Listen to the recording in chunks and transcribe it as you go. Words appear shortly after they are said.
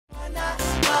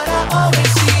always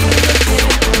see you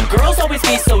looking. Girls always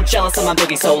be so jealous of my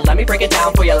boogie, so let me break it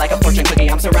down for you like a fortune cookie.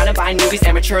 I'm surrounded by newbies,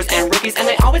 amateurs, and rookies, and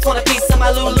they always want a piece of my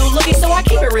Lulu lookie. So I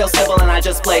keep it real simple and I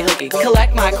just play hooky.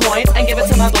 Collect my coins and give it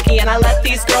to my bookie, and I let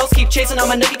these girls keep chasing on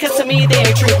my nookie, cause to me they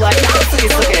ain't true like y'all.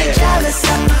 Please look at it. Jealous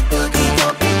of my boogie,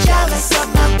 don't be jealous of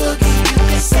my boogie. You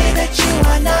can say that you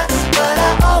are not, but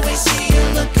I always see you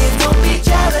looking. Don't be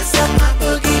jealous of my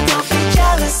boogie, don't be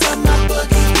jealous of my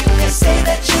boogie. You can say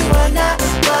that you are not,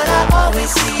 but I always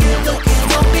see you looking.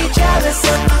 Don't be jealous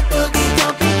of my boogie,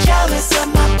 don't be jealous of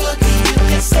my boogie. You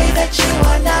can say that you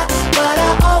are not, but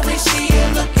I always see you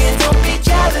looking. Don't be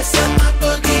jealous of my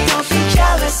boogie, don't be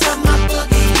jealous of my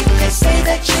boogie. You can say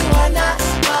that you are not,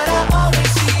 but I always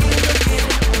see you looking.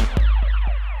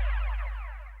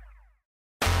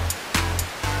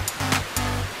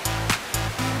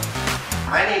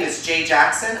 My name is Jay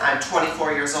Jackson. I'm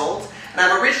 24 years old, and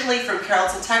I'm originally from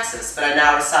Carrollton, Texas, but I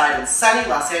now reside in sunny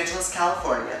Los Angeles,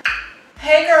 California.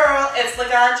 Hey girl, it's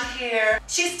Laganja here.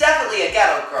 She's definitely a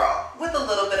ghetto girl, with a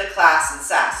little bit of class and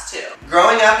sass too.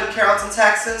 Growing up in Carrollton,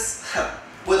 Texas,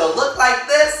 with a look like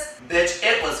this, bitch,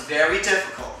 it was very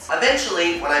difficult.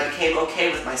 Eventually, when I became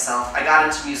okay with myself, I got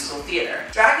into musical theater.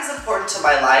 Drag is important to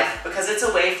my life because it's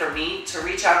a way for me to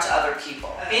reach out to other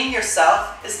people. Being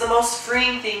yourself is the most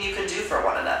freeing thing you can do for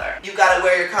one another. You gotta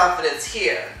wear your confidence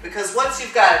here, because once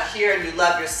you've got it here and you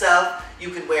love yourself,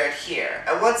 you can wear it here.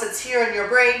 And once it's here in your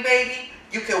brain, baby,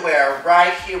 you can wear it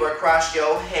right here across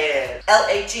your head.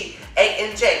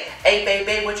 L-A-G-A-N-J. Hey,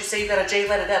 baby, what you say? You got a J,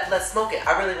 let it up, let's smoke it.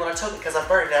 I really want to toke it because I'm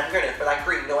burning it, I'm hearing it, but like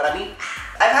green, you know what I mean?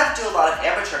 I've had to do a lot of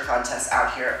amateur contests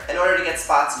out here in order to get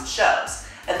spots in shows.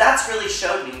 And that's really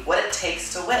showed me what it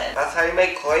takes to win. That's how you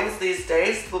make coins these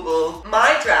days, boo-boo.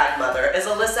 My drag mother is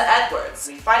Alyssa Edwards.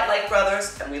 We fight like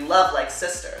brothers and we love like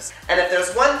sisters. And if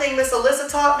there's one thing Miss Alyssa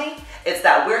taught me, it's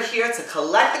that we're here to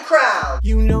collect the crown.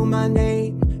 You know my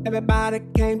name, everybody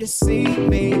came to see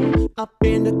me. Up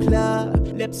in the club,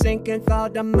 lip syncing for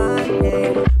the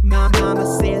money. My mama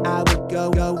said I would go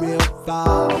real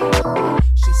far.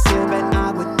 She said that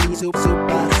I would be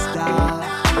superstar.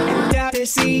 And out to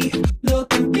see,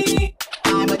 look at me,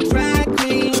 I'm a drag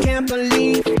queen. Can't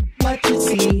believe what you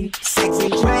see, sexy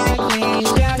drag queen.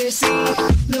 Out to see,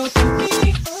 look at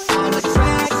me, I'm a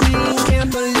drag queen.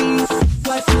 Can't believe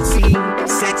what you see,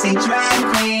 sexy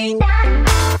drag queen.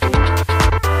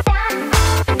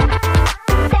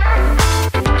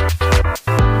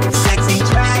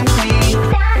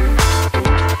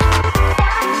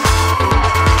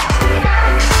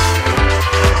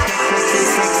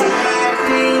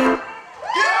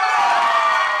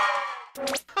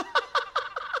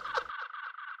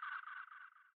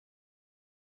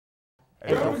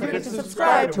 And don't forget to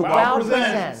subscribe to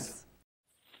WOWPresents.